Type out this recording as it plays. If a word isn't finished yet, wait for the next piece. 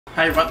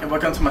Hi everyone and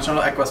welcome to my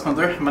channel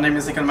Aquasponder. My name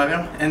is Nick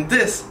Mariam and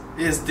this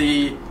is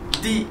the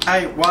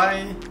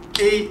DIY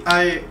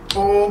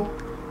AIO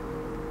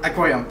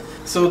Aquarium.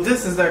 So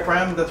this is the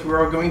aquarium that we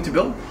are going to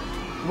build.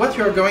 What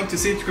you are going to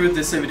see through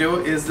this video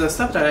is the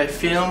stuff that I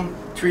filmed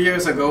 3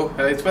 years ago.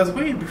 It was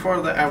way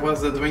before that I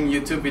was doing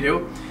YouTube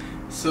video.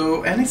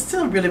 So, and it's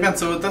still relevant,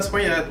 so that's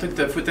why I took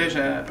the footage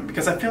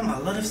because I filmed a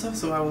lot of stuff,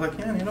 so I was like,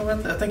 yeah, you know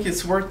what, I think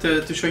it's worth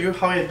to show you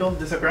how I built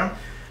this aquarium.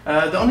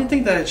 The only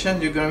thing that I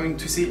changed you're going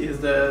to see is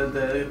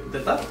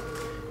the top,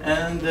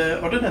 and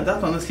other than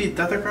that, honestly,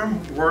 that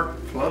aquarium worked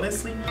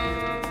flawlessly.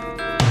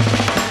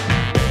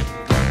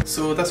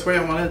 So that's why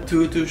I wanted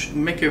to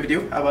make a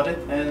video about it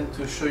and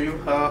to show you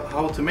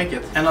how to make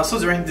it. And also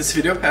during this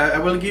video, I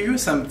will give you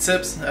some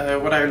tips,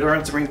 what I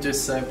learned during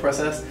this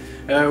process,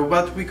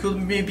 what we could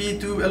maybe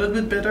do a little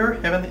bit better,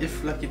 even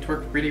if like it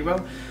worked really well.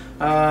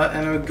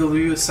 And I'll give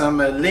you some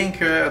link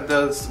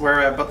that's where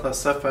I bought the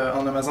stuff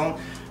on Amazon,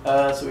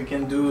 so we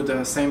can do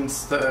the same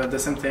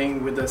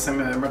thing with the same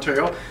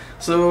material.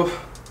 So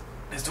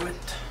let's do it.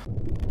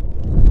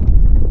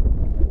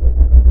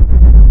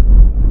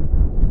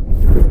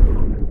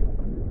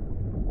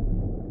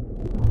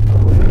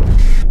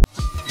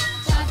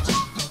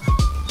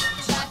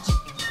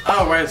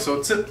 Alright,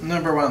 so tip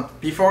number one,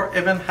 before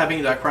even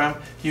having the aquarium,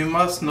 you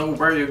must know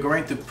where you're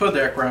going to put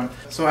the aquarium.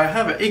 So I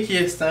have an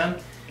IKEA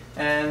stand,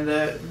 and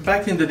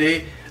back in the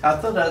day I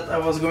thought that I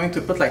was going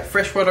to put like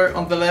freshwater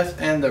on the left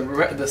and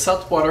the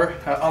saltwater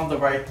on the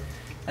right,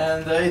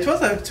 and it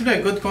was actually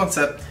a good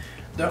concept.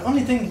 The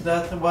only thing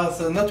that was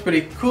not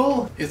really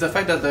cool is the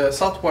fact that the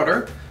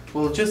saltwater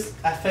will just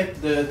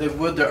affect the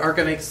wood, the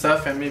organic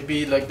stuff, and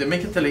maybe like the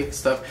metallic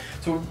stuff.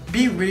 So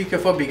be really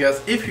careful,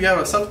 because if you have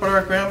a saltwater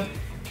aquarium,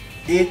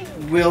 it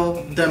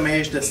will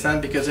damage the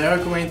stand because they are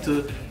going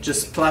to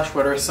just splash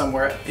water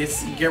somewhere.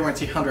 It's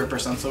guaranteed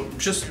 100%, so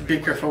just be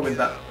careful with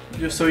that.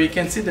 So you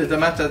can see the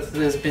damage that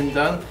has been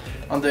done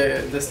on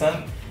the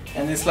stand,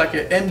 and it's like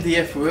an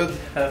MDF wood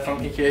from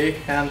IKEA,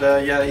 and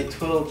yeah, it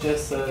will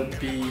just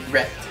be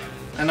wrecked.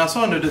 And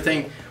also another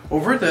thing,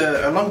 over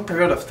a long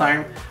period of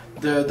time,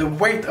 the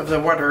weight of the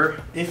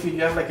water, if you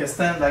have like a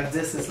stand like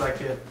this, is like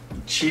a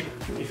cheap,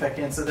 if I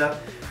can say that,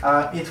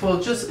 it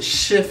will just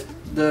shift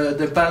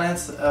the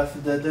balance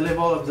of the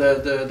level of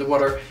the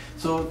water.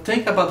 So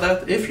think about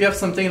that. If you have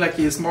something like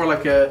is more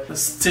like a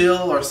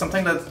steel or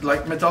something that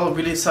like metal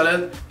really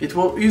solid, it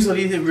will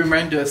usually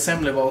remain the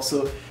same level.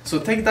 So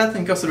take that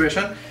in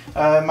consideration.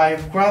 My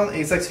ground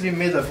is actually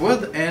made of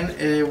wood, and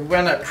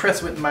when I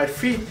press with my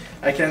feet,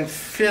 I can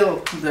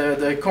feel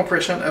the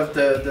compression of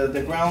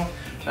the ground.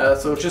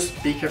 So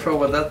just be careful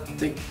with that.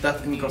 Take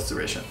that in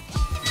consideration.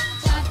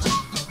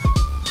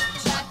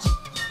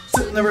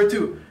 Tip number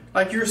two.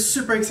 Like, you're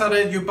super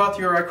excited, you bought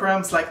your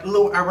aquariums like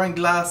low iron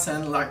glass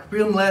and like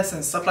rimless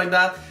and stuff like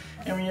that,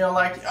 and you're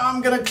like, oh, I'm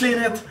gonna clean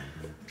it.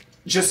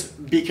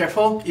 Just be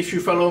careful. If you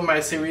follow my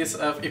series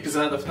of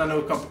episodes of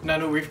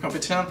Nano Reef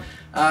Competition,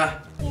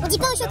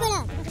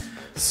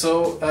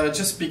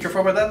 just be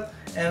careful with that.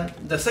 And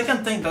the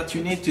second thing that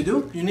you need to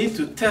do, you need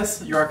to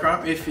test your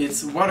aquarium if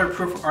it's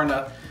waterproof or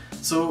not.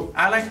 So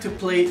I like to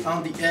play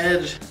on the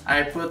edge.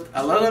 I put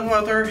a lot of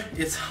water,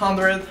 it's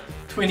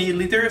 120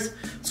 liters,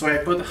 so I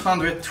put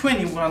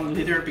 121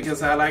 liters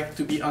because I like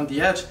to be on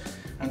the edge.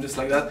 I'm just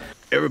like that.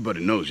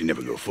 Everybody knows you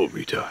never go full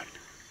retard.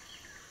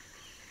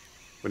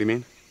 What do you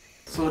mean?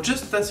 So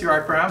just test your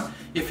aquarium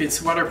if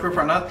it's waterproof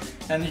or not,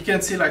 and you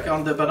can see like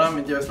on the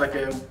bottom there's like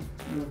a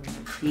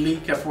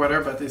leak of water,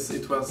 but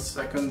it was,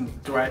 I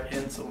couldn't dry it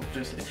in, so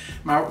just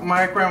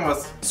my aquarium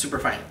was super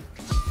fine.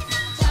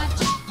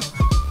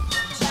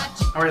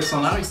 Alright,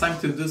 so now it's time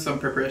to do some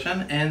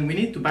preparation, and we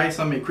need to buy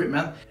some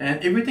equipment,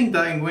 and everything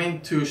that I'm going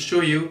to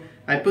show you,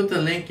 I put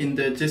the link in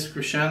the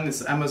description.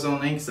 It's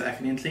Amazon link, it's an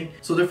affiliate link.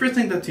 So the first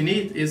thing that you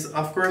need is,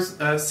 of course,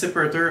 a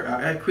separator,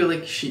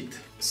 acrylic sheet.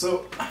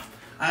 So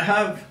I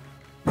have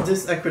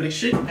this acrylic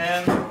sheet,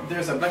 and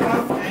there's a black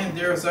one and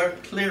there's a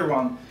clear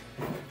one.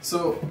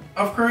 So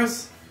of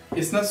course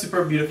it's not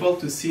super beautiful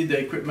to see the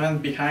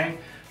equipment behind,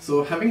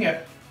 so having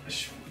a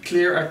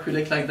clear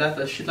acrylic like that,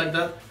 a sheet like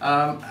that,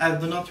 I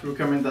do not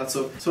recommend that.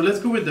 So let's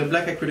go with the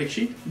black acrylic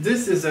sheet.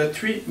 This is a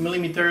 3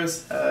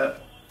 millimeters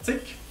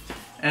thick,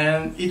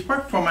 and it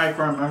worked for my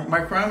aquarium. My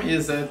aquarium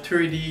is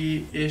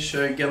 30-ish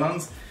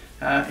gallons.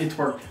 It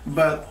worked,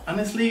 but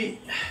honestly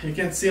you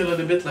can see a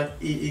little bit like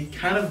it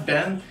kind of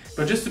bend,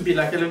 but just to be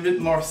like a little bit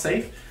more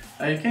safe,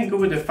 you can go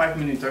with the 5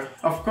 millimeter.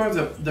 Of course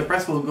the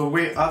price will go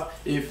way up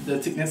if the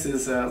thickness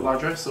is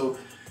larger, so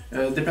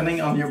depending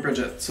on your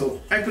budget.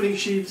 So acrylic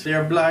sheets, they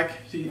are black,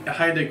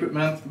 hide the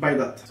equipment, buy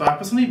that. So I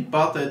personally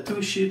bought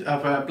 2 sheets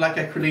of black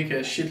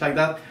acrylic sheet like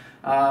that,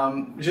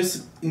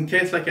 just in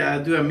case like I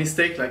do a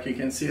mistake. Like you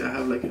can see I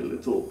have like a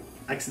little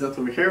accident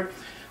over here,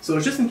 so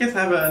just in case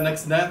I have an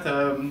accident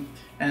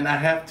and I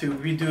have to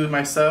redo it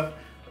myself,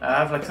 I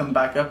have like some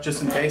backup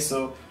just in case.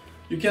 So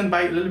you can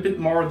buy a little bit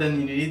more than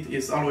you need,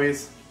 it's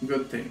always a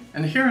good thing.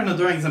 And here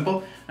another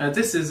example,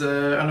 this is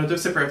another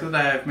separator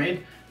that I have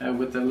made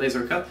with the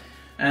laser cut.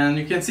 And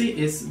you can see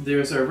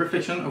there's a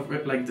reflection of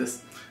it like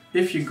this.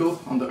 if you go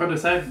on the other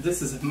side,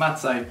 this is a matte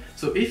side.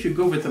 So if you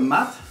go with a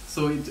matte,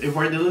 so it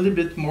avoids a little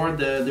bit more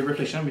the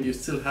reflection, but you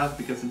still have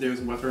because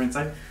there's water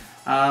inside.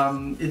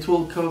 It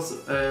will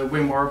cost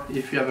way more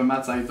if you have a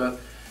matte side, but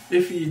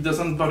if it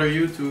doesn't bother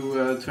you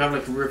to have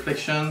like a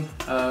reflection,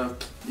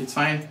 it's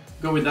fine.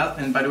 Go with that.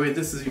 And by the way,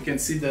 this is, you can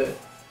see the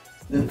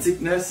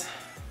thickness.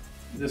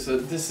 This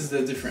is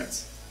the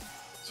difference.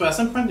 So at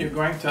some point you're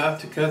going to have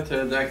to cut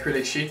the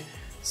acrylic sheet.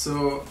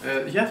 So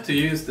you have to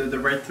use the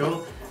right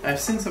tool. I've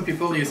seen some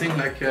people using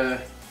like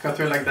a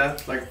cutter like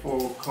that, like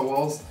for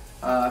corals.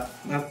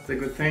 Not a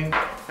good thing.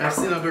 I've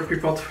seen other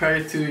people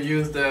try to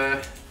use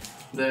the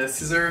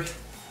scissors.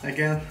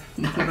 Again,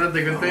 not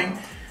the good thing.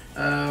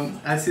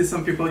 I see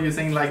some people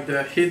using like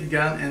the heat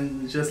gun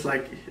and just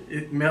like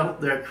it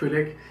melt the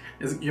acrylic.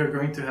 You're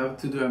going to have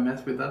to do a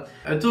mess with that.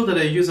 A tool that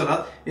I use a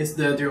lot is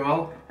the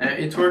Dremel.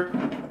 It worked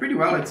pretty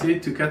well actually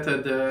to cut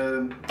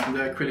the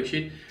acrylic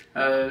sheet,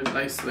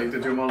 like the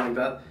Dremel like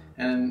that.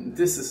 And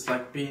this is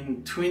like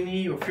been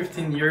 20 or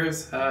 15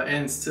 years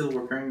and still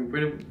working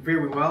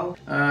very well.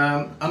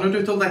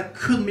 Another tool that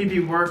could maybe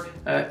work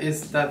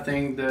is that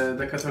thing,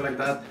 the cutter like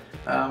that,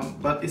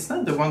 but it's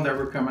not the one that I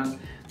recommend.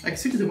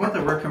 Actually, the one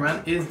that I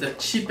recommend is the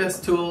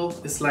cheapest tool.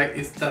 It's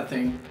that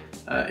thing.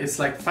 It's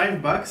like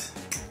 $5,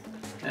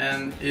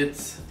 and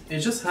it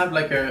just have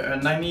like a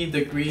 90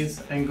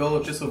 degrees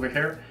angle just over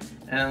here,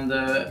 and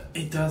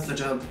it does the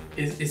job.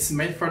 It's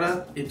made for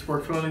that. It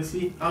works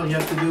flawlessly. All you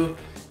have to do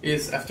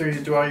is after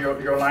you draw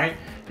your line,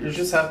 you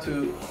just have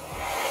to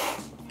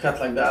cut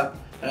like that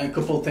and a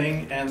couple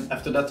things, and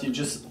after that you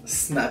just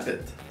snap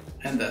it,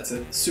 and that's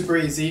it. Super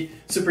easy,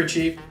 super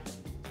cheap,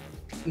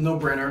 no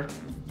brainer.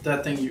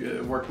 That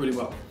thing worked really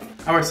well.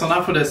 Alright, so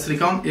now for the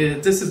silicone,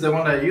 this is the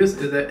one I use,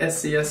 is the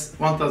SCS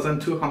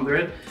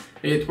 1200.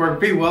 It worked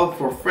very well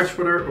for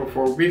freshwater or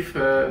for reef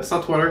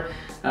saltwater.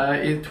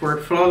 It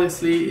worked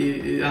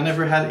flawlessly. I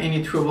never had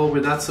any trouble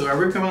with that, so I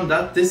recommend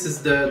that. This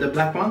is the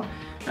black one.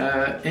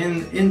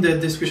 In the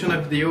description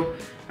of the video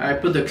I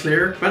put the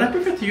clear, but I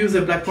prefer to use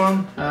the black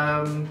one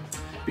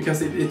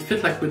because it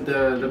fits like with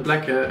the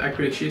black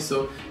acrylic sheet,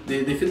 so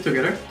they fit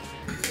together.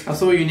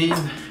 Also you need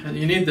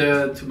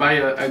to buy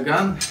a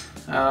gun,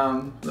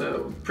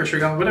 the pressure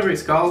gun, whatever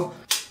it's called.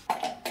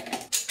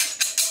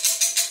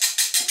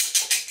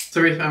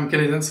 Sorry, I'm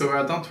Canadian, so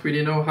I don't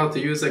really know how to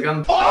use a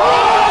gun.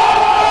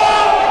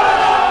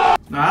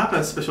 Now I have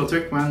a special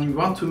trick when you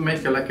want to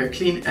make like a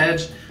clean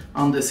edge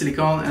on the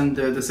silicone and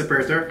the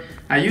separator.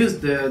 I use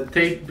the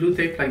tape, blue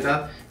tape like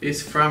that.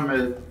 It's from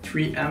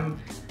 3M,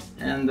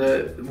 and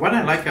what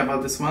I like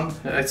about this one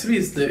actually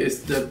is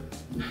the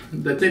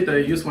tape that I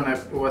used when I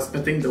was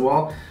painting the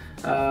wall.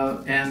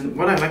 And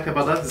what I like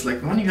about that is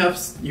like when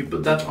you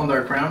put that on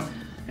the ground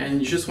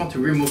and you just want to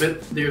remove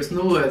it, there's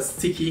no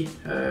sticky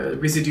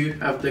residue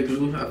of the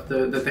glue of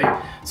the tape,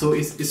 so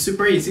it's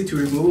super easy to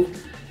remove,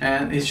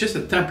 and it's just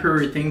a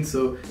temporary thing.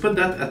 So put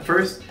that at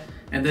first,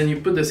 and then you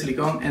put the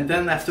silicone, and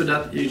then after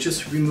that you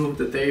just remove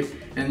the tape,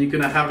 and you're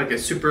gonna have like a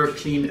super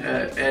clean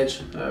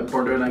edge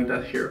border like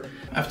that here.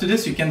 After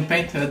this you can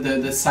paint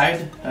the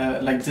side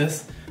like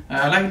this.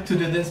 I like to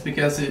do this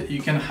because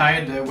you can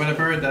hide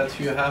whatever that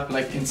you have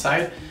like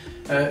inside.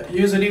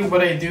 Usually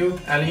what I do,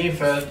 I leave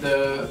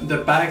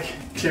the back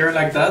clear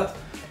like that,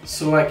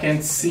 so I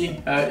can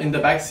see in the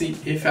back seat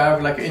if I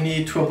have like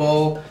any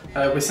trouble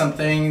with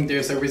something,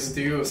 there's a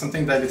residue or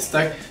something that is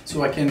stuck,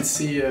 so I can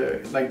see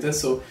like this.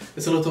 So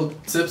it's a little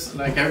tips,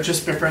 like I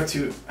just prefer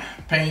to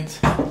paint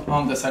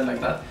on the side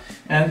like that.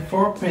 And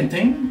for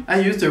painting,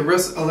 I use the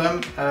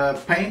Rust-Oleum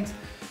paint.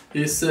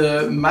 It's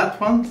a matte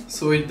one,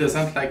 so it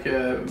doesn't like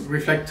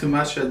reflect too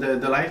much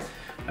the light.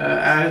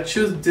 I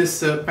choose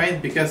this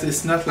paint because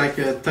it's not like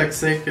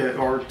toxic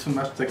or too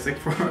much toxic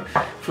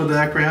for the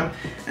aquarium,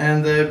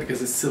 and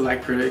because it's still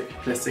acrylic,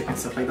 plastic and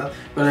stuff like that.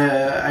 But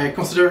I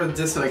consider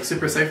this like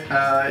super safe.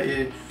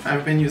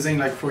 I've been using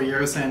like for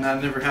years and I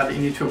never had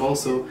any trouble.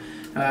 So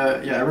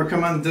yeah, I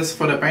recommend this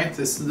for the paint.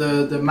 It's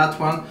the matte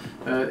one.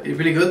 It's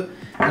really good.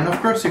 And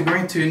of course you're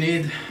going to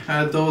need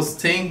those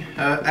things.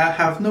 I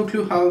have no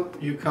clue how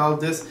you call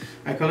this.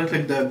 I call it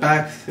like the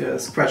back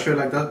scratcher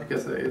like that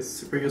because it's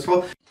super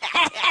useful.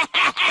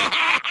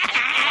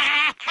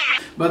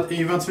 But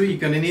eventually you're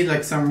gonna need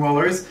like some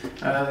rollers.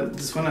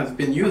 This one has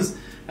been used.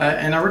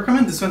 And I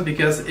recommend this one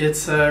because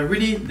it's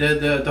really,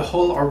 the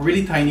holes are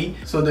really tiny.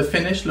 So the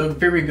finish looks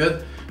very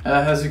good.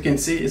 As you can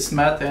see, it's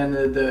matte, and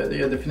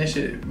the finish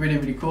is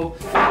really cool.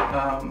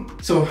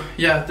 So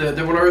yeah,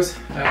 the rollers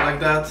like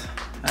that,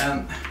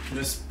 and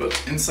just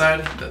put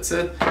inside, that's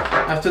it.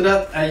 After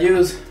that I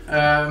use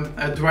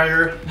a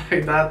dryer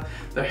like that,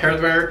 the hair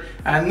dryer.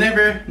 I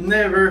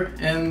never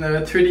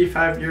in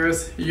 35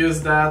 years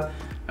used that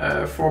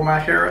for my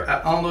hair.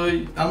 I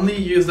only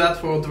use that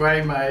for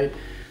drying my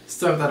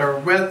stuff that are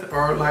wet,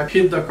 or like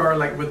heat the car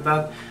like with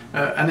that.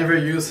 I never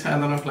use, I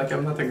don't know, like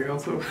I'm not a girl,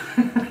 so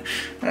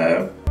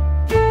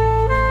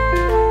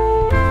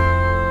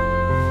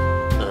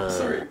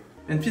sorry.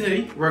 And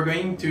finally, we're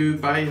going to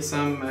buy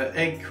some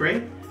egg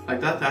crate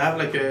like that. I have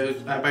like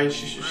I buy a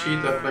sheet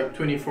of like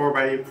 24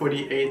 by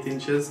 48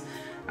 inches.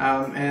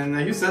 And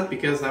I use that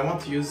because I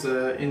want to use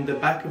in the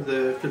back of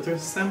the filter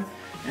system,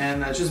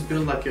 and I just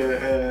build like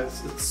a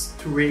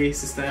two-way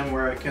system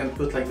where I can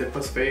put like the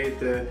phosphate,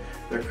 the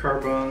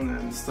carbon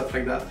and stuff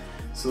like that.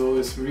 So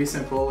it's really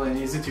simple and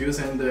easy to use,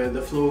 and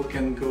the flow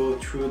can go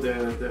through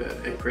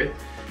the aquarium.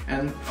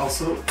 And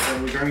also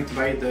we're going to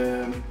buy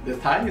the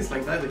ties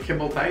like that, the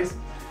cable ties.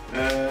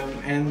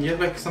 And yeah,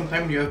 like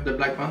sometimes you have the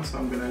black one, so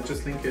I'm gonna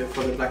just link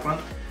for the black one,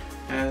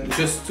 and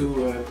just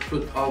to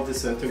put all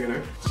this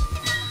together.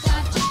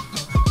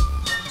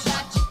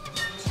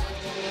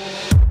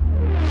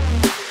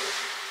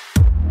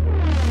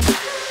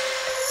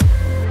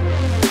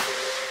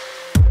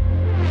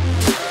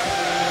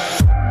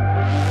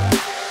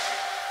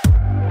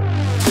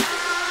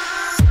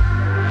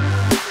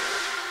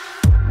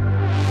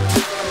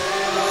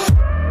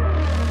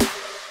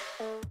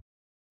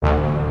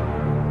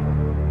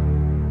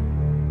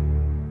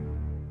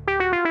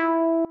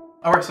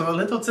 Alright, so a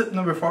little tip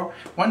number 4,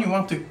 when you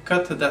want to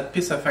cut that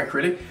piece of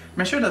acrylic,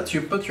 make sure that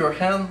you put your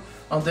hand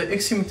on the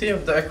extremity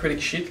of the acrylic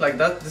sheet like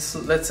that. This,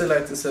 let's say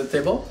like this is a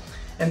table,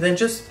 and then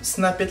just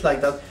snap it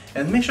like that,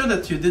 and make sure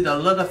that you did a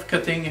lot of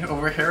cutting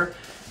over here,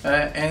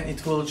 and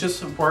it will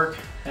just work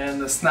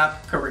and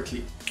snap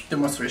correctly.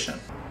 Demonstration.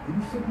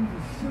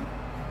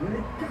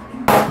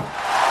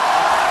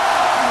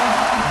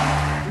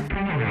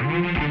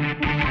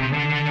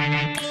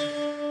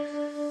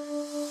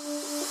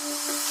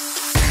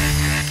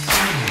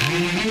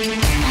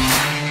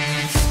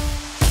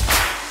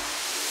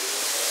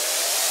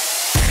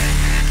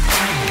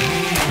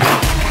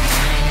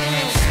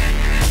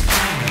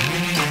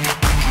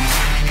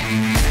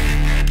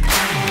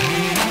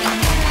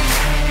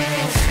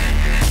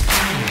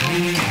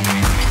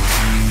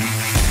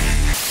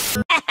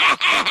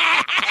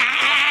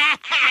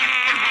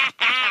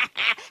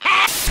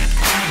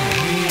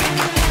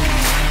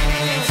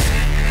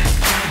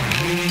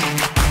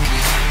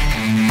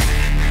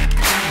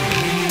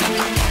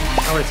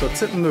 Alright, so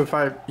tip number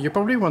 5, you're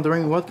probably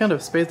wondering what kind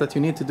of space that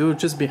you need to do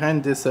just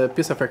behind this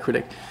piece of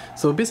acrylic.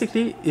 So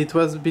basically it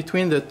was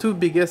between the two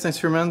biggest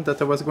instruments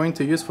that I was going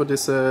to use for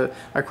this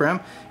aquarium.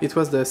 It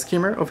was the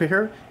skimmer over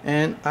here,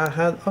 and I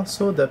had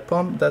also the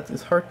pump that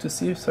is hard to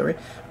see, sorry,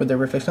 with the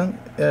reflection,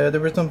 the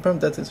return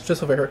pump that is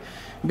just over here.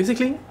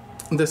 Basically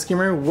the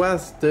skimmer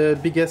was the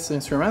biggest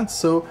instrument,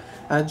 so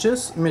I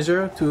just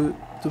measured to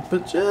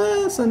put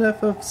just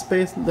enough of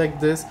space like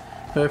this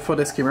for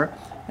the skimmer.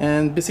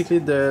 And basically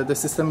the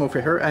system over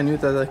here, I knew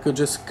that I could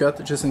just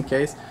cut just in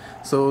case.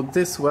 So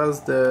this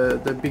was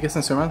the biggest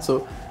instrument.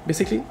 So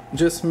basically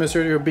just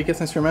measure your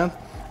biggest instrument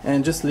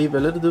and just leave a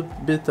little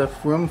bit of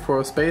room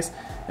for space,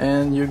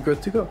 and you're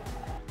good to go.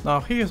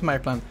 Now here's my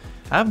plan.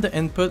 I have the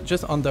input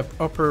just on the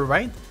upper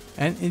right,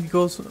 and it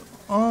goes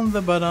on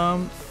the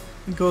bottom,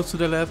 it goes to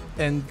the left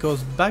and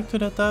goes back to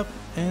the top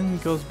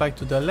and goes back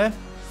to the left,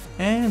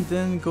 and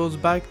then goes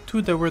back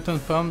to the return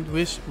pump,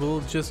 which will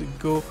just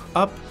go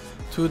up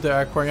to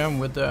the aquarium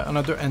with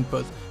another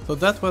input. So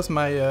that was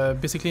my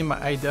basically my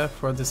idea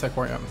for this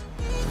aquarium.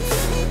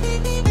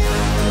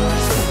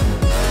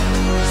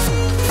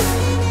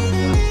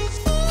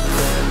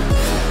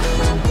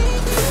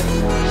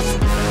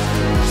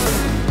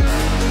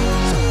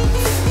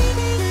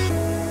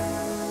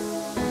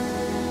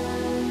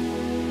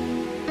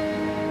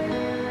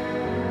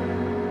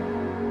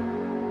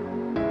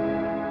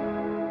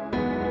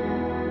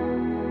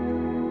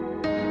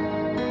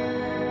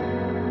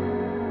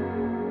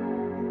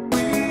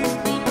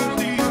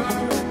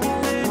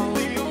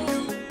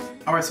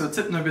 Alright, so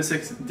tip number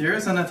 6, there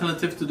is an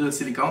alternative to the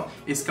silicone.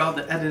 It's called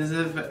the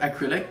adhesive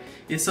acrylic.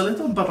 It's a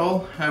little bottle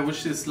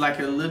which is like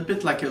a little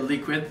bit like a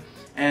liquid,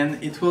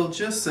 and it will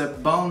just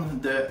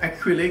bond the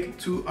acrylic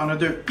to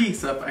another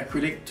piece of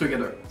acrylic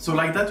together. So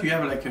like that you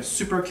have like a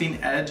super clean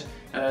edge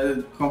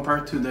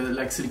compared to the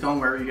like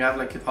silicone where you have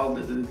like all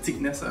the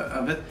thickness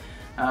of it.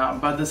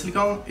 But the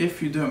silicone,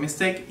 if you do a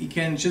mistake, you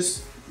can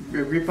just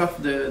rip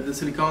off the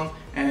silicone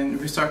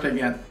and restart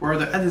again. Where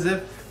the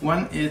adhesive,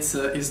 when it's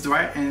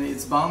dry and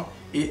it's bound,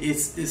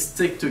 it's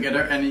stick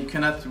together and you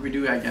cannot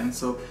redo again.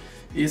 So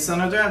it's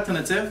another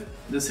alternative.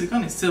 The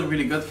silicone is still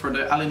really good for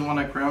the all-in-one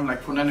aquarium,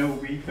 like for nano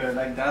reef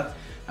like that.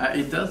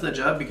 It does the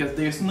job because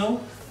there's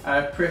no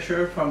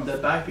pressure from the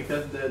back,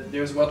 because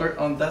there's water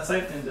on that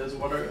side and there's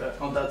water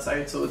on that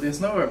side, so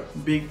there's no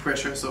big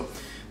pressure. So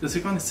the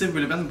silicone is still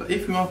relevant, but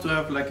if you want to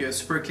have like a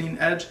super clean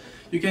edge,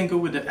 you can go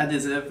with the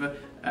adhesive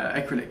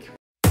acrylic.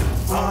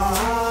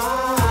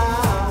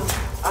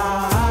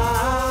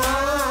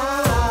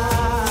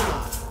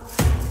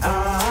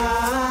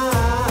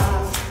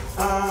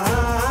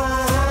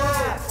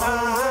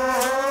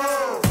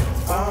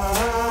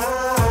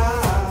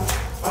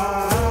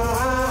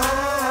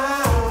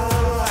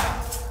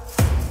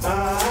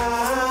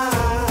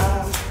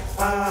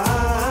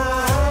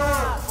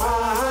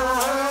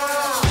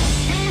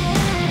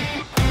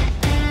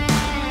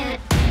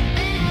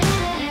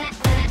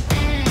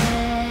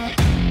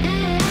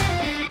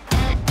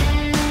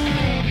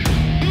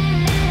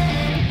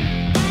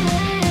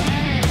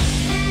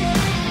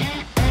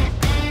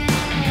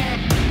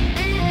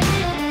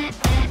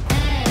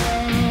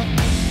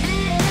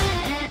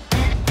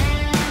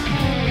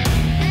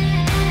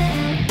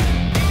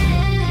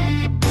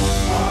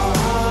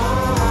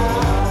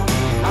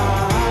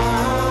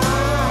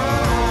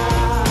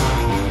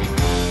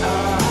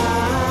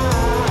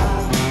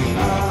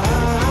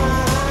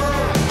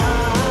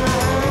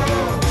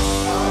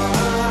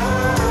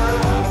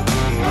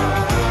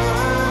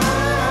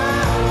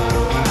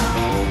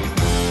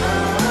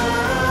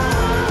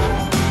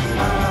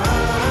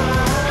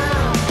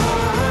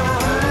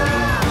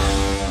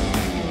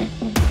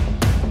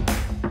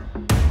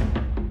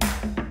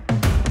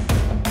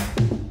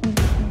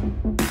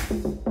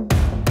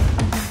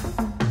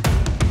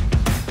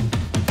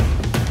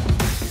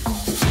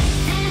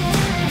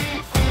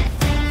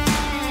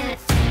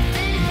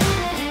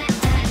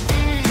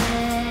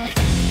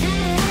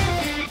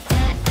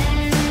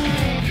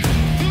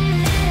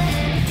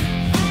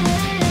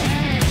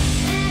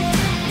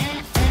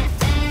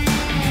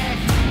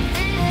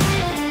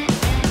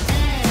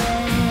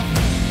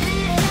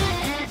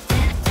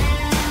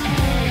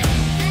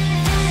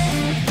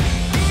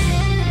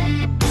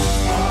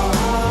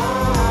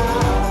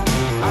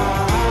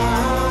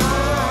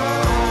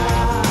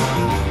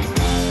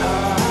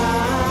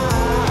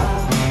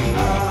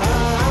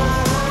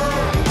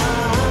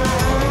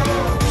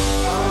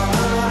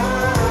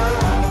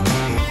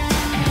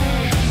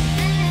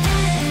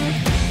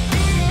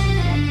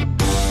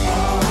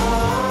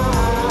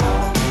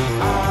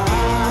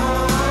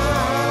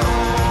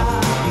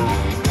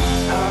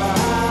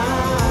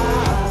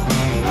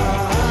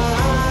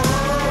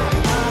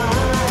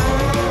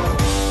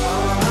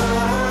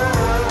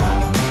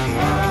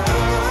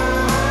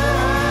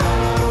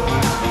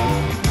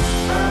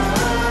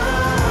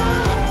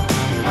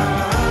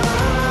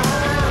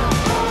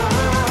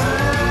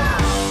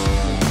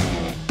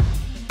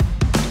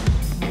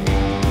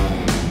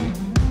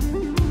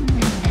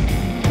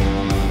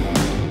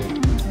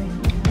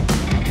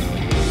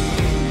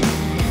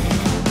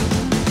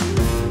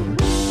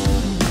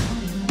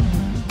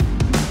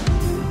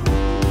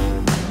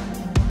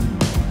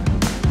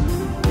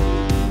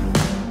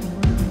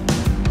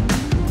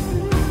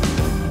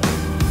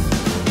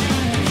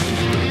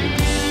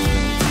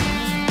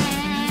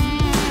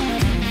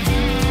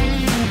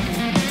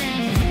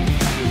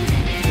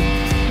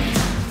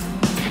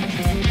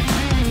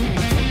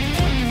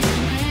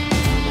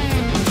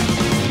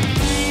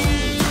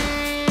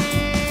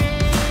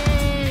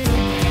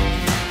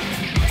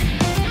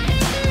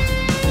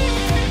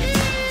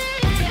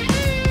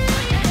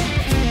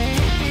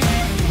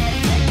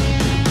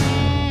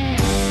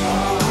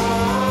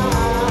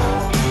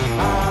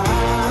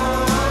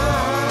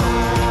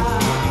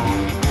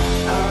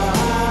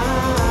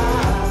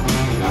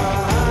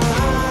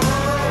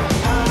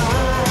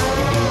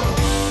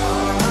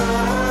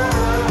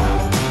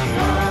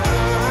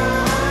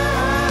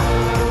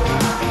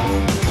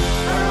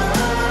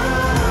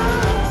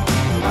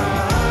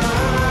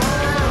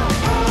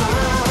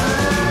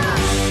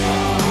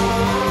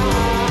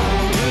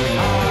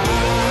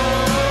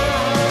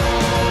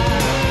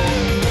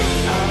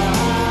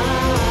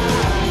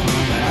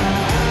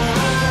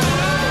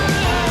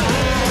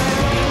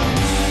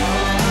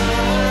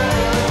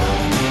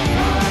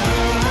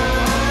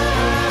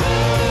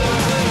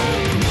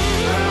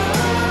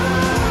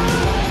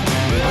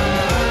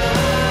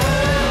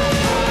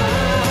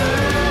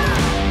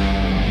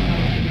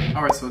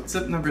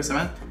 tip number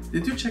 7.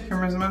 Did you check your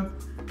measurement?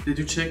 Did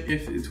you check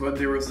if it what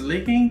there was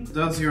leaking?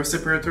 Does your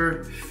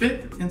separator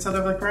fit inside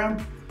of the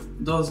aquarium?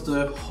 Does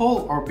the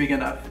hole are big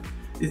enough?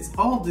 It's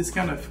all this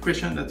kind of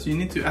question that you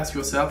need to ask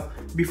yourself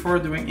before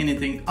doing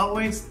anything.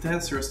 Always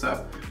test your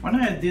stuff. When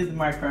I did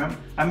my aquarium,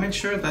 I made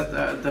sure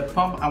that the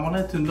pump, I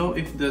wanted to know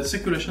if the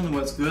circulation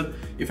was good,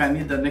 if I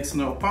need an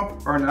external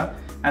pump or not.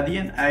 At the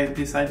end, I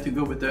decided to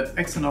go with the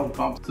external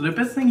pump. So the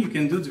best thing you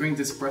can do during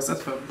this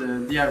process of the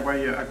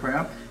DIY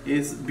aquarium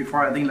is,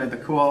 before adding like the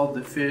coral,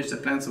 the fish, the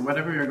plants, or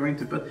whatever you're going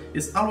to put,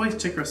 is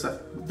always check your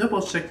stuff.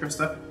 Double check your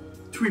stuff,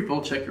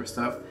 triple check your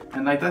stuff,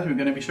 and like that you're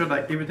going to be sure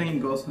that everything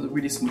goes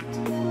really smooth.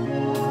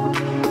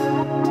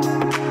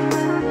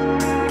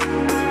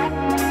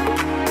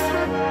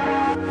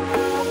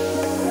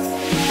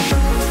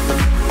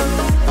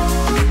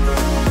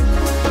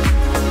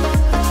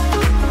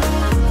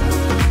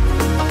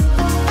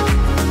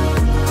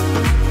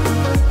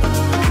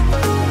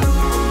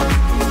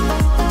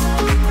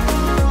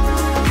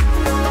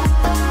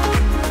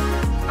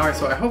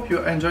 So I hope you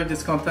enjoyed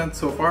this content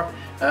so far.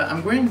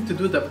 I'm going to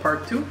do the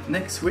part 2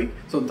 next week,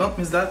 so don't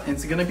miss that.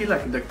 It's gonna be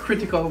like the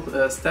critical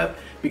step,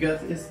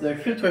 because it's the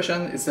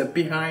filtration is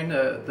behind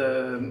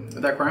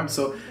the aquarium,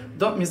 so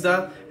don't miss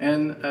that.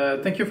 And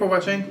thank you for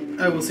watching.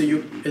 I will see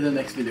you in the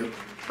next video.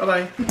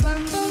 Bye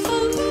bye.